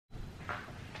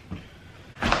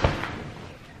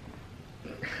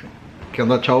¿Qué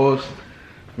onda, chavos?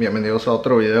 Bienvenidos a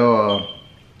otro video.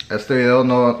 Este video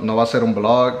no va a ser un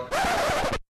vlog.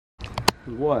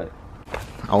 What?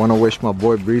 I want to wish my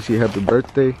boy Breezy happy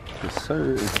birthday. Yes,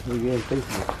 sir. Again, thank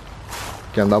you.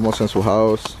 Que andamos en su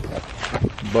house.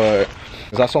 But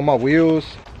that's on my wheels.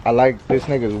 I like this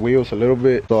nigga's wheels a little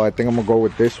bit, so I think I'm gonna go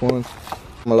with this one.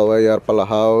 Me lo voy a llevar para la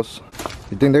house.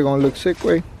 You think they're gonna look sick,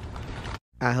 way?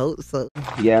 I hope so.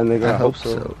 Yeah, nigga, I hope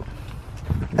so.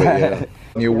 But yeah.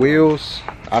 New wheels.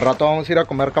 A rato vamos a ir a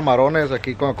comer camarones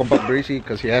aquí con el compa Breezy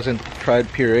because he hasn't tried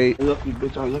Pier 8. Look, you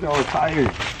bitch, look at all the tires.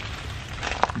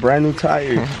 Brand new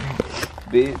tires.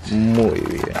 Bitch. Muy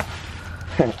bien.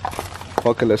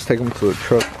 Fuck it, let's take him to the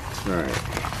truck. Alright.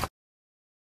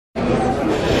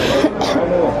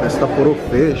 Está puro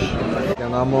fish. Ya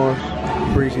andamos.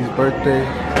 Breezy's birthday.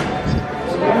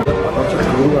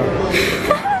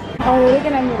 Oh, we're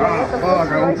gonna move.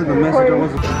 Fuck, I opened the message.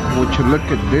 Would you look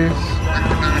at this?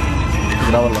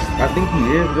 I think he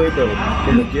is, wait though.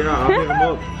 Yeah, I'll hit him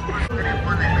up.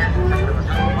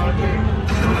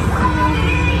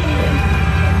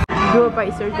 Do a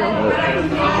bite, Sergio.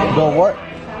 The what?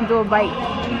 Do a bite.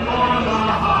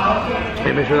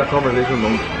 Hey, make sure that conversation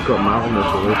don't come out from the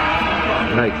show.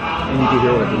 Like, you need to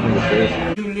hear what this nigga says.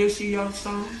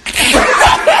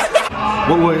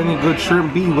 What would any good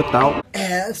shrimp be without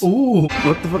Ass. Ooh,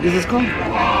 what the fuck is this called?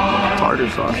 Tartar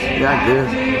sauce. Yeah, I guess.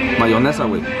 Mayonesa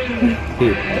with.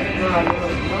 Here.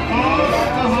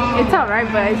 It's alright,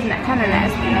 but it's kind of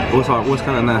nasty. What's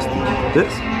kind of nasty?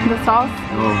 This? The sauce?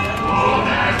 Oh.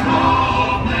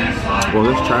 Well,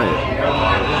 let's try it.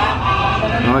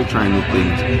 I like trying new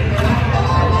things.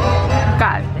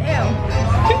 God damn.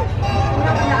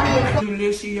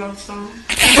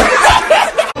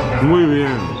 Muy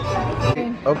bien.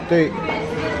 Update.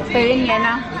 Estoy bien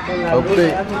llena.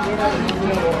 Update.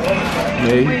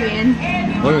 Muy bien.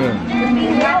 Muy bien.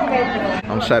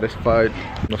 I'm satisfied.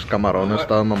 Los camarones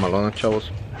estaban mamalones,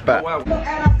 chavos. Back.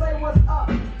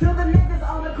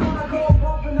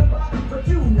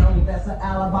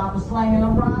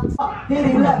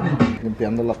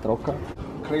 Limpiando la troca.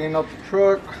 Cleaning up the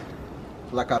truck.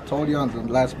 Like I told you on the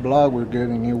last vlog, we're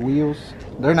getting new wheels.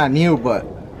 They're not new, but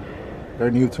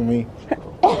they're new to me.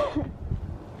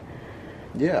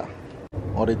 Yeah.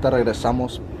 Ahorita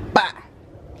regresamos. ¡Bah!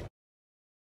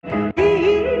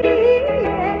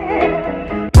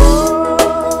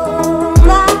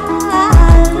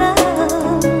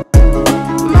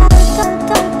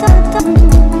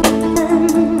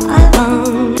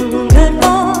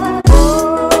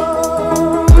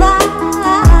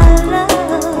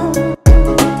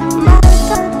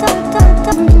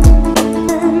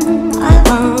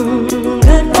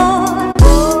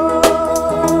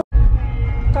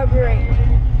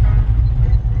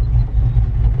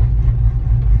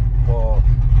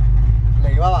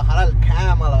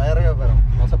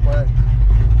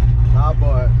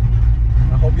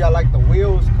 I like the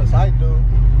wheels, cause I do.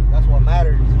 That's what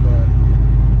matters. But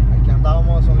aquí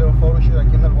andábamos un little photo shoot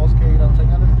aquí en el bosque, ir a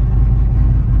enseñarles.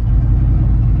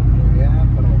 Yeah,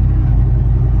 pero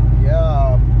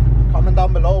yeah. Comment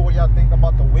down below what y'all think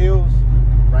about the wheels.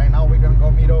 Right now we're gonna go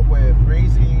meet up with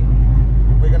Breezy.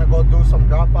 We're gonna go do some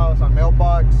dropouts on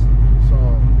mailbox. So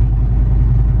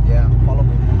yeah, follow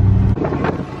me.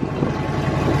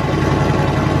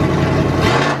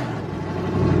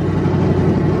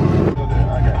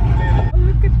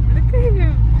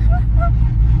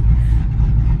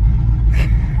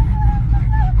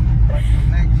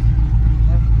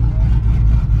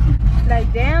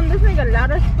 Like, damn, this nigga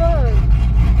loud as fuck.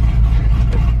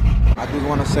 I just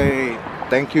want to say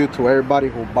thank you to everybody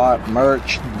who bought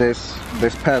merch this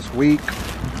past week.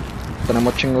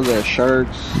 Tenemos chingos de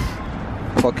shirts,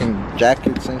 fucking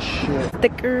jackets and shit.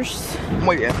 Stickers.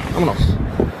 Muy bien, vámonos.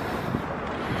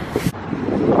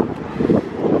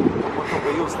 The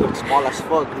wheels look small as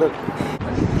fuck, look.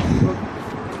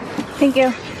 Thank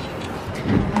you.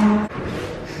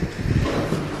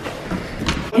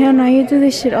 Yeah, now you do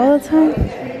this shit all the time?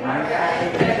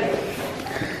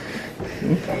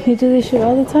 You do this shit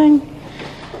all the time?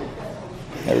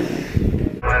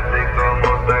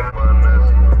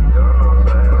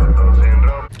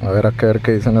 A ver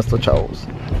qué dicen estos chavos.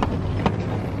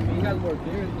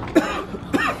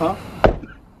 Huh?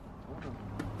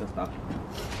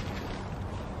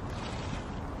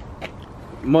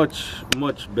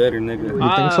 Much better, nigga. You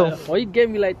think so? Why you get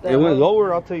me like that? It went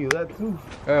lower, I'll tell you that too.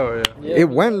 Oh yeah. It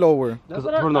went lower. That's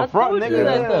From the front, nigga.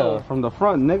 That, From the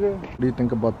front, nigga. What do you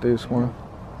think about this one?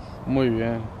 Muy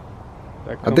bien.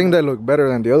 I think they look better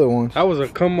than the other ones. That was a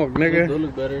come up, nigga. They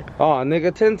look better. Oh,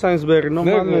 nigga, 10 times better. No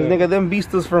mames, nigga. Them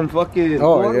vistas from fucking.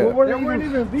 Oh, yeah. What were they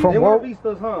even From they were World-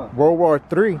 vistas, huh? World War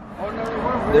III.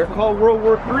 They're called World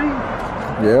War III.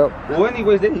 Yep. Well,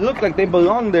 anyways, they look like they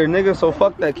belong there, nigga. So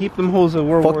fuck that. Keep them hoes at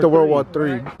World War. Fuck the World War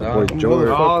III. Boy, George.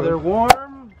 Oh, they're warm.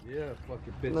 Yeah,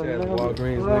 fucking bitch ass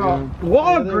Walgreens, nigga.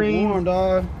 Walgreens. Warm,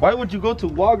 dog. Why would you go to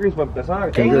Walgreens para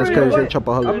empezar? Can you guys I'm say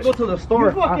Chapaholics? gonna go to the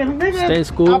store. Stay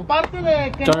school. Join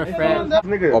friends.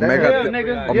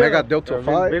 Nigga, Omega Delta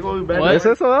 5. Big old bag. What? ¿Es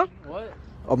eso, da? What?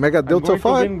 Omega Delta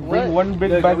 5? Bring one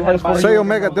big bag of ice Say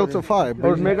Omega Delta 5. baby.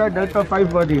 Omega Delta 5,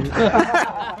 buddy.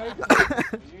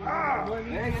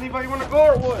 Anybody wanna go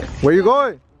or what? Where you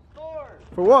going?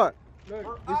 For what?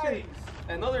 For ice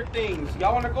and other things.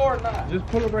 Y'all wanna go or not? Just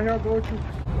pull up right here. I'll go with you.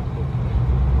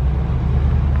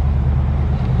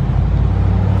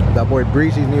 That boy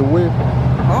Breezy's new whip.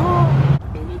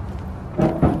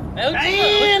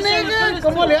 nigga,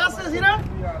 ¿cómo le haces, mira?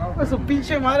 Pues su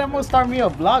pinche madre, vamos a start me a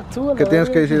vlog too. ¿Qué tienes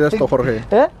que decir de esto, Jorge?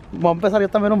 Voy a empezar yo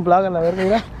también un vlog a la verga,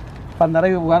 mira. Para andar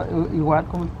igual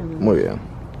como que... Muy bien.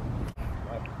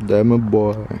 Dame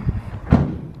boy.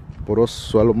 Puro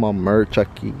suelo más merch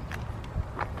aquí.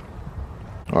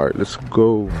 Alright, let's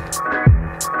go.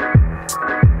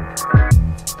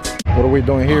 What are we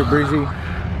doing here, Breezy?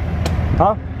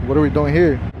 Huh? What are we doing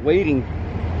here? Waiting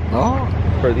Oh.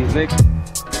 for these niggas.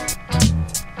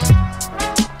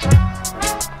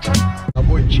 That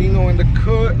boy Chino in the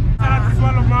cut. Shout out to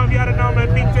Swallow Mob, y'all know man,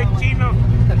 DJ Chino.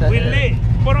 We lit.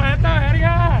 Puro esta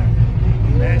area.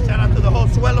 Man, shout out to the whole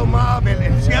Swallow Mob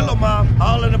and Cielo Mob,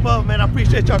 all in above, man. I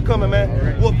appreciate y'all coming,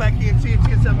 man. Wolf back here in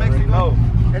TNT Mexico.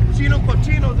 And Chino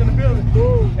Cochino's in the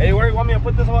building. Hey, where you want me to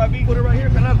put this whole IV? Put it right here,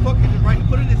 canal, fuck it, just right,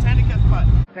 put it in this handicap spot.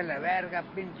 Que la verga,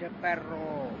 pinche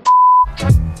perro.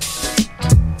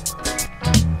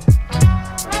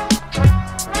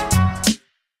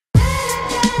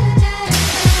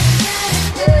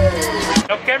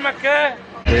 Okay, my guy.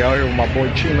 We out here with my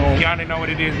boy Chino. Y'all already know what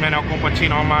it is, man. Uncle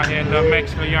Pacino on my head. Love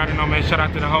Mexico. Y'all already know, man. Shout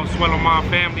out to the whole Swallow Mob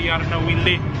family. Y'all know we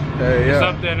lit. Hey, It's yeah.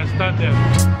 up there and it's stuck there.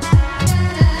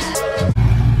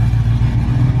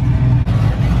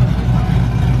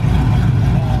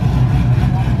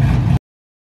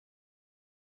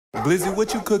 Blizzy,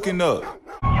 what you cooking up?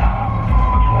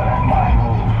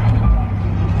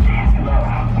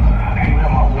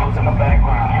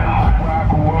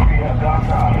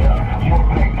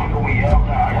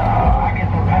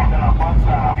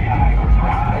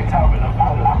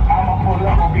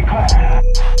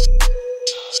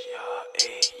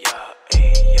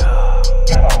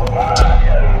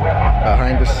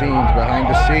 Behind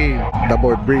the scenes. That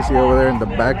boy Breezy over there in the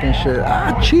back and shit.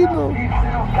 Ah, Chino.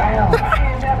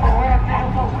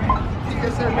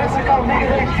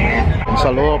 Un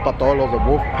saludo para todos los de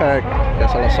Wolfpack. Ya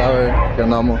se la sabe, que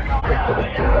andamos.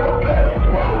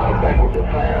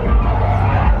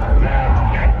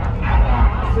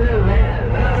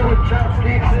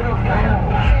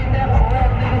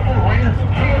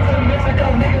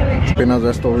 ¿Qué opinas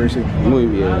de esto, Breezy? Muy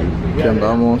bien. Que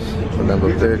andamos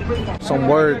hablándote. Some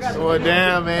words. Going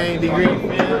down, man. The green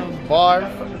film, barf.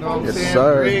 You know what I'm Yes, saying?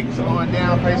 sir. Rigs going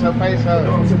down, peso, peso.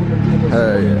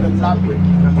 Hey, yeah.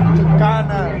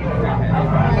 Chicana.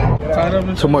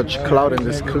 Too much clout in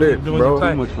this clip, bro.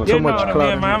 Too much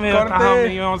clout. Man, I'm here with the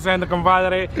homie, you know what I'm saying, the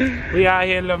compadre. We out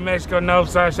here in Little Mexico, no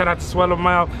side. Shout out to Swallow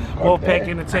Mob, Wolfpack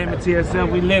Entertainment, TSM.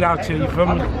 We lit out here, you feel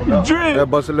me? Drip. Yeah,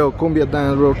 bust a little cumbia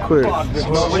dance real quick.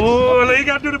 Oh, you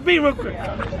gotta do the beat real quick.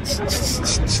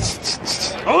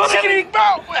 Oh, chicken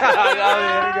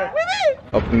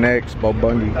Up next, Bob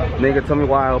Bundy. Nigga, tell me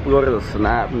why I hope you order the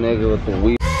snap, nigga, with the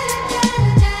weed.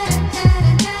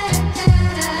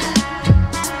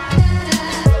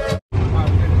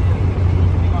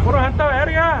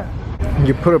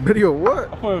 You put a video of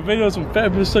what? I put a video of some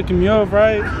fat bitch sucking me up,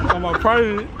 right? On my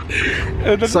private.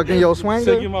 Sucking your swanger?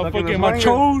 Sucking my fucking my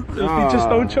chode. Pinche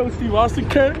Stone Choke, Steve Austin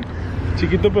cut.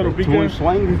 Chiquito pero Too pica. much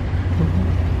swinging.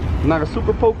 Not a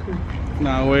super poker.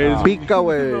 Nah, wey. Pica,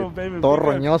 wey. Todo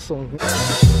roñoso.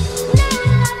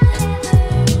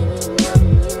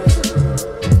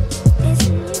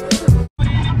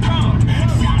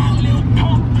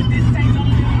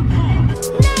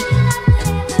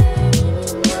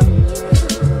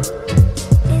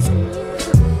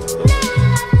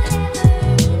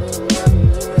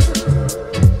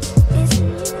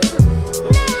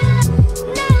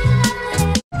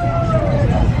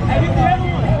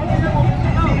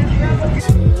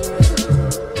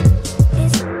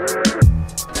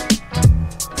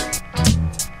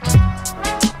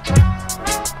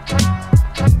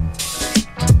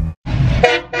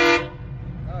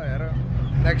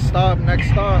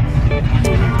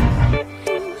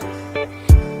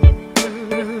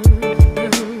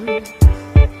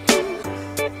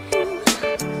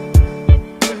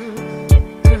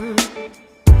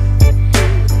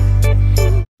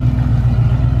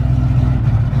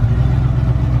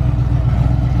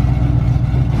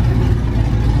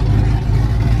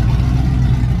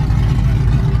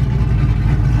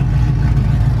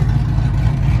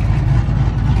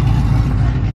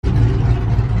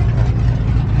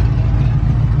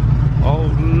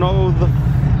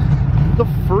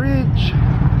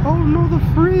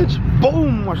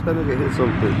 Boom! Watch that nigga hit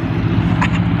something.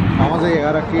 Vamos a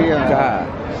llegar aquí a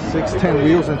 610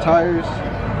 Wheels and Tires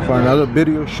for another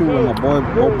video shoot with my boy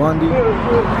Bo Bundy.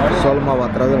 Solo me va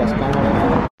atrás de las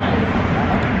cámaras.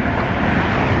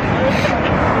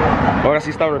 Ahora sí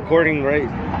está recording, right?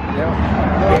 Yeah.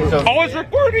 Oh, it's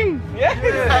recording! Yeah!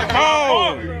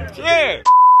 Oh, shit!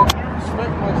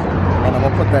 And I'm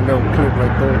gonna put that little clip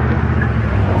right there.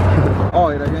 Oh,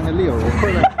 era bien el lío.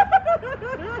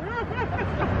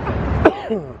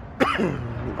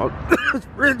 Oh, it's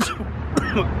rich!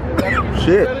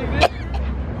 Shit!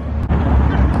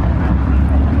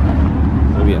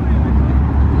 Muy bien.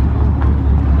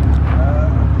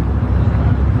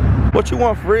 What you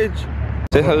want, Fridge?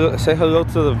 Say hello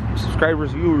to the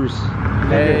subscribers, viewers.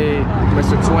 Hey,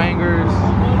 Mr. Twangers.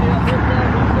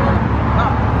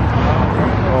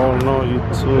 Oh no, you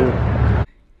too.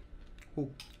 Who?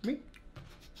 Me?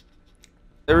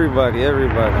 Everybody.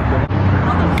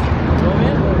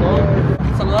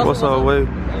 What's up, wey?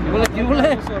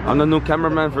 I'm the new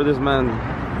cameraman for this man.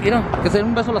 Mira, que se den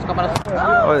un beso a las cámaras.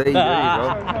 Oh, there you go.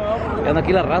 Anda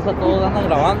aquí la raza, todos andan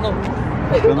grabando.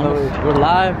 We're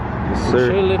live. Yes,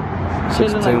 sir. Chilling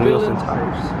 16 Wheels and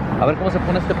Tires. A ver cómo se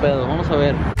pone este pedo, vamos a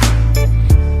ver.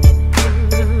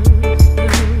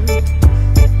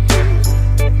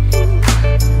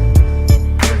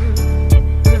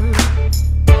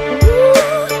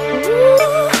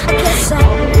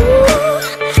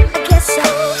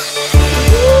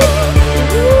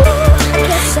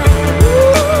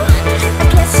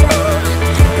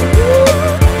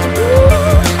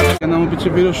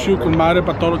 Video shoot con madre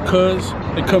para todo cuz,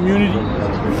 the community.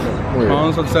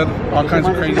 Vamos a hacer all kinds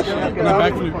of crazy shit. Una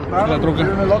backflip de la troca.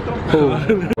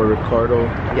 Or Ricardo.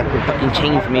 Yeah, we're fucking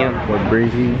chains, man. Or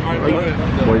Breezy.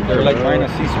 They're like trying to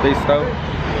see spaced out.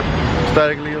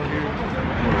 Static Leo here.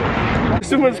 There's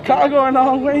too much car going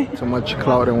on, way. Too much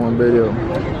cloud in one video.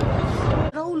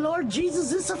 Oh Lord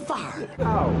Jesus, it's a fire.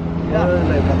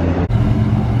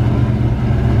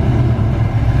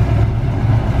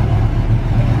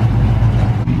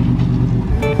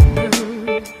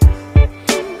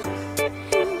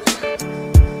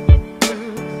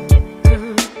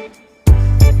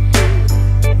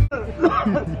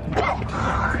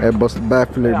 Hey, bust the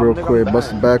backflip real quick. Bust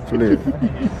the backflip.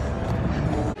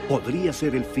 Podría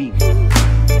ser el fin.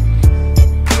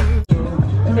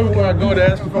 Everywhere I go, they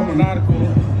ask if I'm a nautical.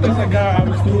 There's a guy I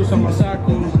was through some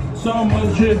masacos. So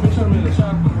much drip, bitch, I'm in the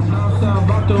shackles.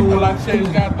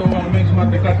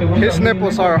 His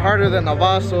nipples are harder than a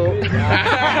vaso.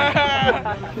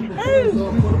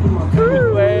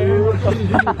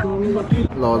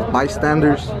 Los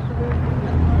bystanders.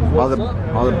 All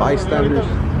the bystanders.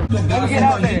 Let me get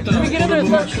out there. Let me get in there and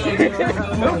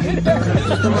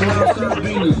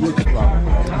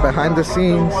Behind the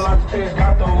scenes.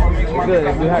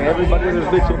 Good. We have everybody in this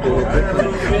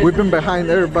bitch. We've been behind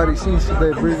everybody's scenes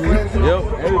today, Breezy. Yep,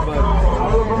 everybody.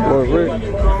 Well, Rick.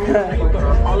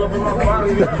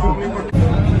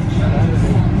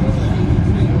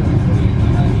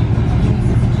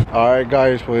 Alright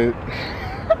guys, wait.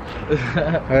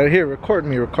 Right here, record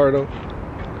me, Ricardo.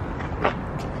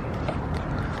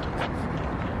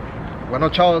 Bueno,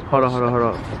 chavos. Hold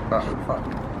on.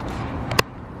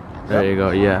 There you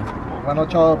go, yeah. Bueno,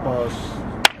 chavos, pues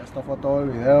esto fue todo el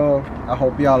video. I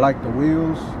hope y'all like the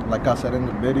wheels. Like I said in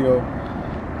the video,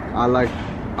 I like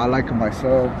it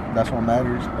myself. That's what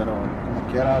matters. Pero como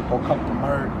quiera, go cop the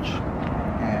merch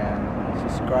and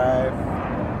subscribe.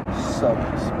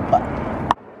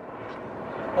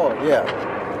 Oh yeah.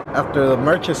 After the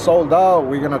merch is sold out,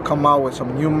 we're gonna come out with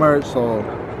some new merch. So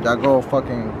y'all go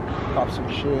fucking cop some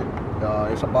shit.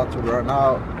 It's about to run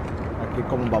out. Aquí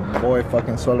como my boy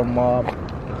fucking Solo Mob.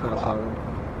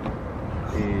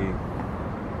 Y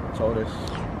so this.